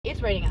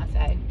it's raining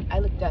outside. I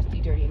look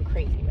dusty, dirty, and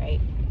crazy, right?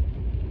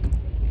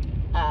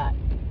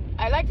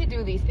 I like to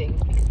do these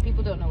things because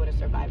people don't know what a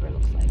survivor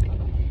looks like.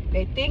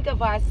 They think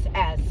of us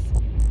as,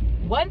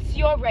 once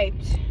you're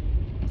raped,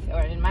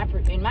 or in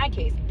my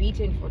case,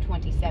 beaten for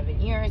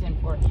 27 years, and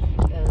for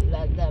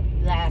the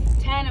last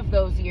 10 of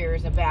those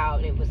years,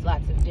 it was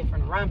lots of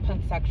different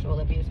rampant sexual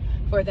abuse.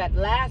 For that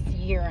last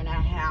year and a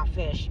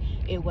half-ish,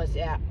 it was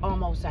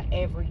almost an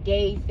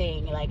everyday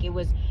thing. Like, it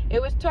was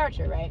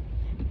torture, right?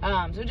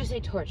 So just say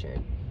torture.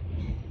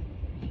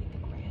 I hate the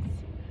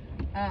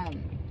grass.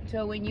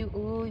 So when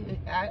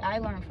I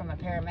learned from a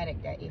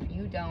paramedic that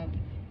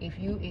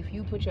if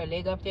you put your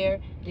leg up there,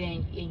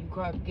 then and you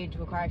get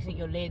into a car accident,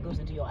 your leg goes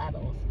into your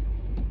eyeballs.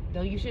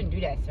 Though you shouldn't do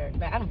that, sir.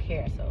 But I don't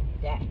care, so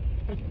that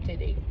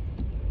today.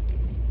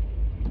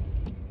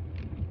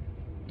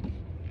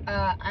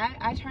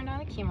 I turned on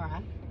the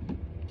camera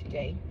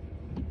today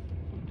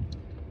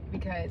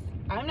because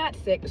I'm not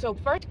sick. So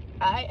first,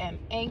 I am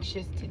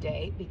anxious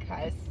today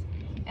because,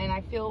 and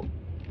I feel,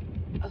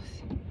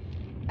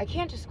 I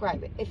can't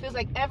describe it. It feels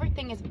like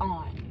everything is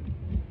on.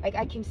 Like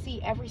I can see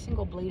every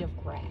single blade of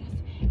grass.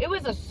 It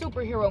was a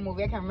superhero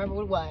movie. I can't remember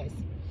what it was.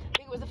 I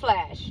think it was The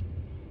Flash.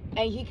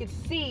 And he could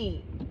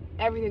see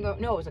everything.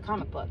 No, it was a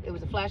comic book. It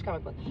was a Flash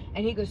comic book.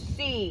 And he could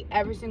see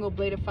every single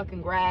blade of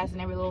fucking grass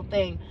and every little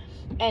thing.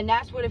 And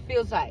that's what it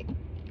feels like.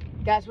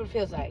 That's what it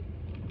feels like.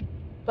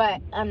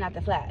 But I'm not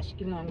the Flash,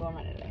 even though I'm going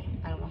running today.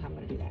 I don't know how I'm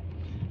going to do that.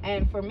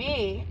 And for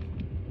me,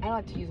 I don't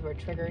like to use the word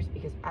triggers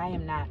because I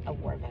am not a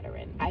war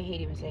veteran. I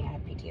hate even saying I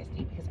have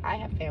PTSD because I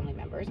have family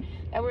members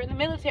that were in the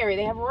military.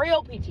 They have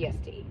real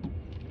PTSD.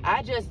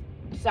 I just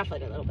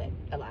suffered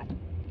a lot.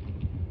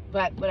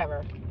 But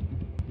whatever.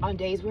 On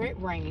days where it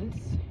rains,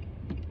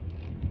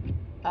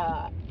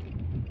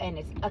 and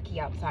it's ucky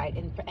outside,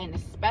 and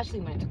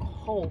especially when it's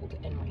cold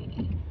and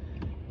rainy,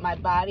 my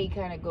body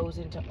kind of goes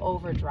into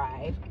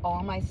overdrive.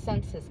 All my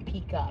senses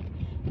peak up,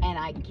 and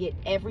I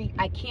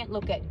can't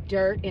look at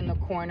dirt in the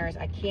corners.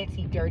 I can't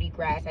see dirty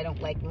grass. I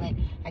don't like lint.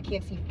 I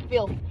can't see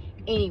filth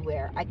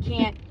anywhere. I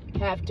can't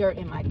have dirt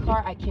in my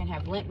car. I can't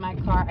have lint in my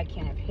car. I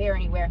can't have hair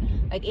anywhere.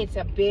 Like, it's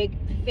a big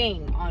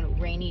thing on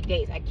rainy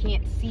days. I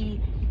can't see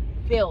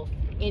filth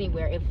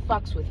anywhere. It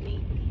fucks with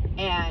me.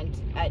 And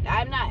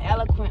I'm not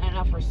eloquent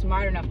enough or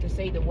smart enough to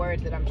say the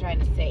words that I'm trying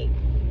to say.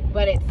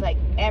 But it's like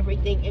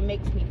everything, it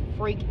makes me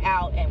freak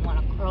out and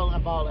want to curl in a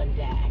ball and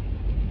die.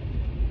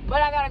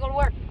 But I gotta go to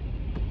work.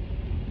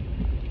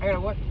 I gotta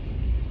work.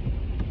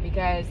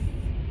 Because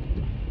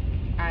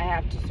I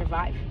have to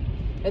survive.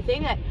 The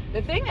thing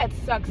that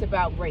sucks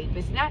about rape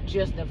is not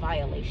just the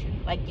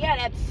violation. Like, yeah,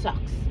 that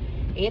sucks.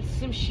 It's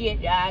some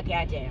shit,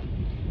 goddamn.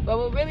 But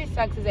what really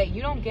sucks is that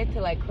you don't get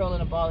to, like, curl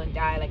in a ball and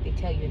die like they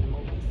tell you in the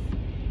movies.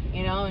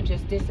 You know, and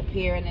just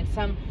disappear, and then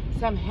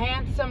some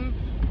handsome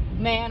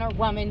man or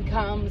woman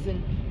comes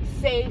and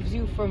saves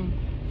you from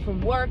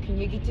work, and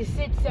you get to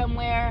sit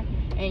somewhere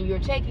and you're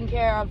taken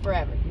care of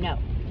forever. No,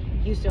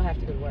 you still have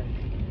to go to work.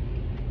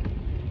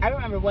 I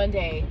remember one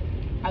day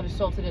I was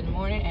assaulted in the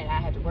morning and I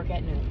had to work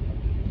at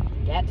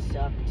noon. That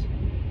sucked.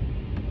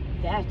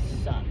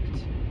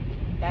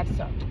 That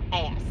sucked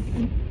ass.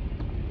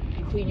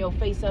 You clean your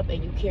face up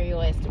and you carry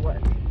your ass to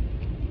work.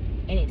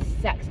 And it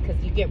sucks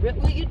because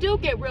you do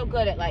get real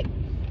good at, like,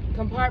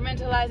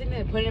 compartmentalizing it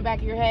and putting it back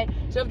in your head.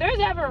 So if there's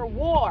ever a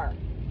war,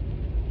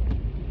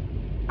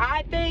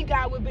 I think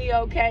I would be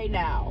okay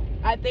now.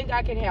 I think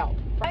I can help.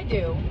 What I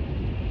do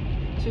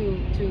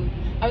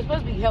I was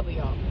supposed to be helping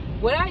y'all.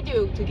 What I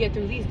do to get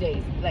through these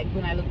days, like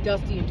when I look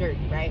dusty and dirty,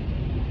 right?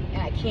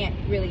 And I can't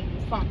really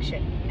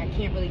function. I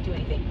can't really do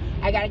anything.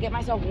 I gotta get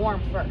myself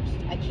warm first.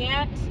 I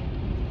can't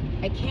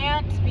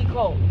be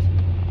cold.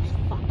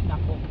 Fuck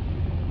knuckle.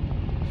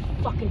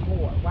 Fucking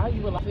whore. Why are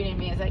you allowing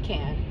me as I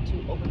can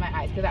to open my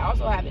eyes? Because I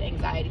also have an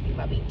anxiety thing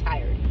about being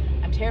tired.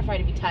 I'm terrified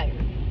to be tired.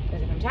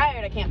 Because if I'm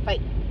tired, I can't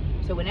fight.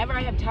 So whenever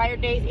I have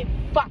tired days, it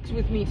fucks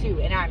with me too.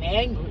 And I'm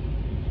angry.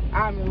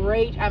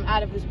 I'm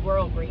out of this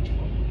world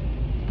rageful.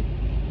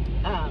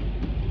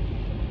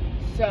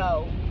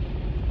 So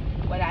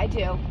what I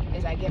do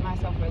is I get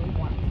myself really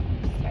warm.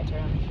 So I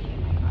turn on the heat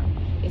in my car.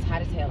 It's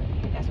hot as hell in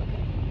here. That's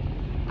okay.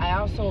 I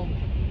also,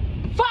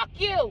 fuck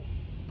you!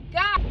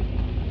 God!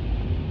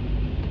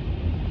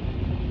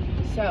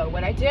 So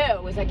what I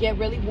do is I get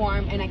really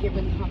warm and I get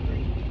really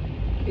hungry.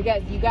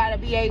 Because you gotta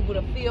be able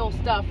to feel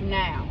stuff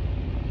now.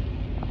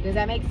 Does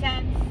that make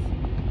sense?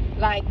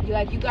 Like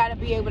you gotta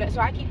be able to,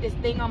 so I keep this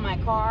thing on my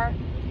car,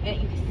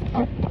 and you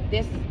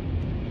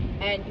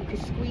can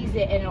squeeze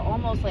it, and it'll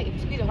almost, like, if you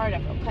squeeze it hard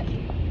enough, it'll cut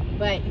you.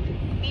 But you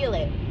can feel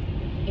it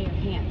in your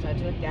hand. So I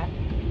do like that.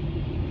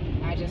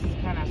 I just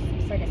kind of,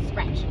 it's like a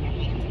scratch in your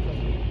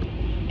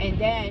hands. And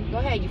then, go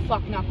ahead, you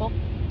fuck knuckle.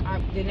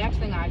 The next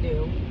thing I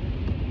do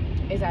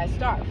is I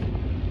starve.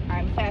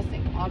 I'm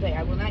fasting all day.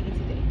 I will not eat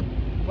today.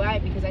 Why?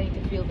 Because I need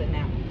to feel the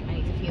now. I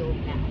need to feel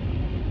now.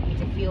 I need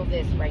to feel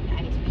this right now.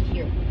 I need to be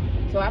here.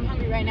 So I'm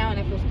hungry right now, and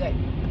that feels good.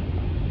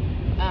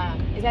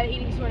 Is that an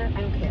eating disorder?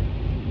 I don't care.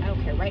 I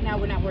don't care. Right now,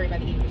 we're not worried about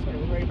the eating disorder.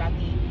 We're worried about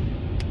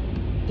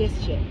this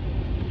shit.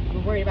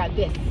 We're worried about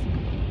this.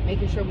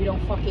 making sure we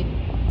don't fucking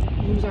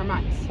lose our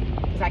minds,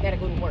 because I gotta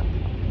go to work.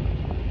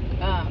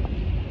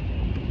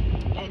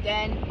 And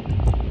then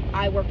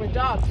I work with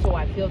dogs, so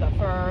I feel the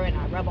fur and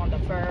I rub on the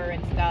fur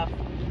and stuff.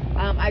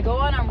 I go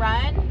on a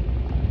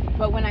run,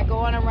 but when I go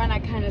on a run, I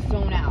kind of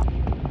zone out,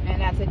 and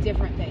that's a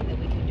different thing that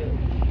we can do.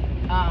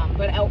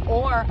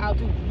 Or I'll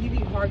do really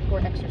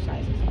hardcore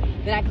exercises.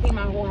 Then I clean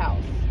my whole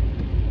house,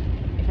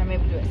 if I'm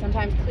able to do it.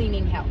 Sometimes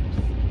cleaning helps,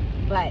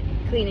 but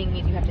cleaning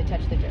means you have to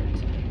touch the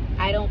dirt.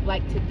 I don't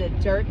like the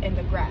dirt and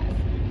the grass.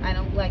 I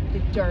don't like the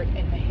dirt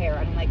and the hair.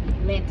 I don't like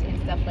lint and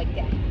stuff like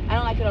that. I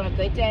don't like it on a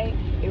good day.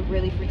 It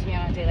really freaks me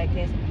out on a day like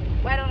this.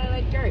 Why don't I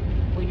like dirt?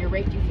 When you're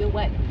raped, you feel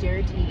what?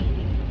 Dirty.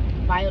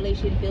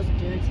 Violation feels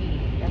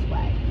dirty. That's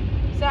why.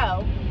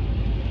 So,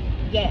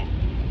 yeah.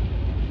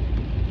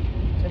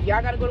 So if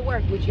y'all gotta go to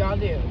work, which y'all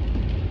do,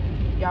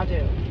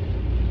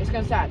 it's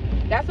gonna suck.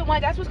 That's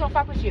what's gonna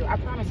fuck with you. I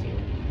promise you.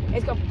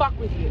 It's gonna fuck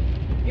with you.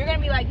 You're gonna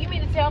be like, you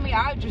mean to tell me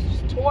I was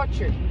just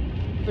tortured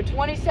for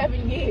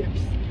 27 years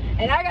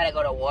and I gotta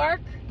go to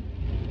work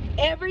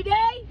every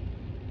day?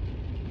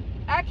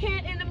 I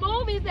can't. In the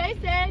movies, they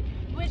said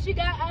when she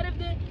got out of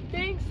the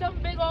thing, some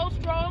big old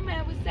strong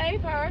man would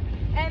save her,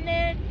 and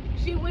then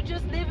she would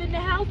just live in the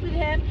house with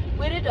him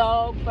with a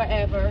dog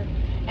forever.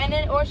 And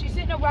then, or she'd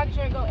sit in a rocking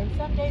chair and go, and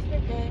some days we're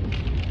good,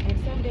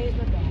 and some days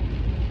we're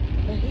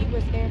bad. But he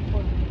was there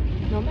for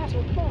me, no matter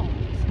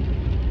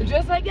what.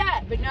 Just like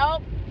that. But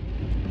nope.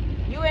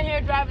 You in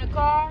here driving a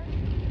car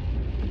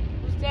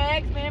whose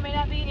tags may or may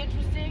not be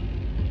interesting,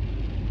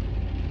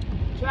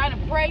 trying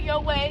to pray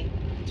your way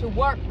to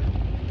work.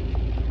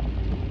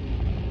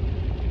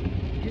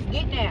 Just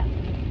get down.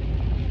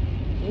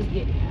 Just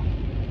get down.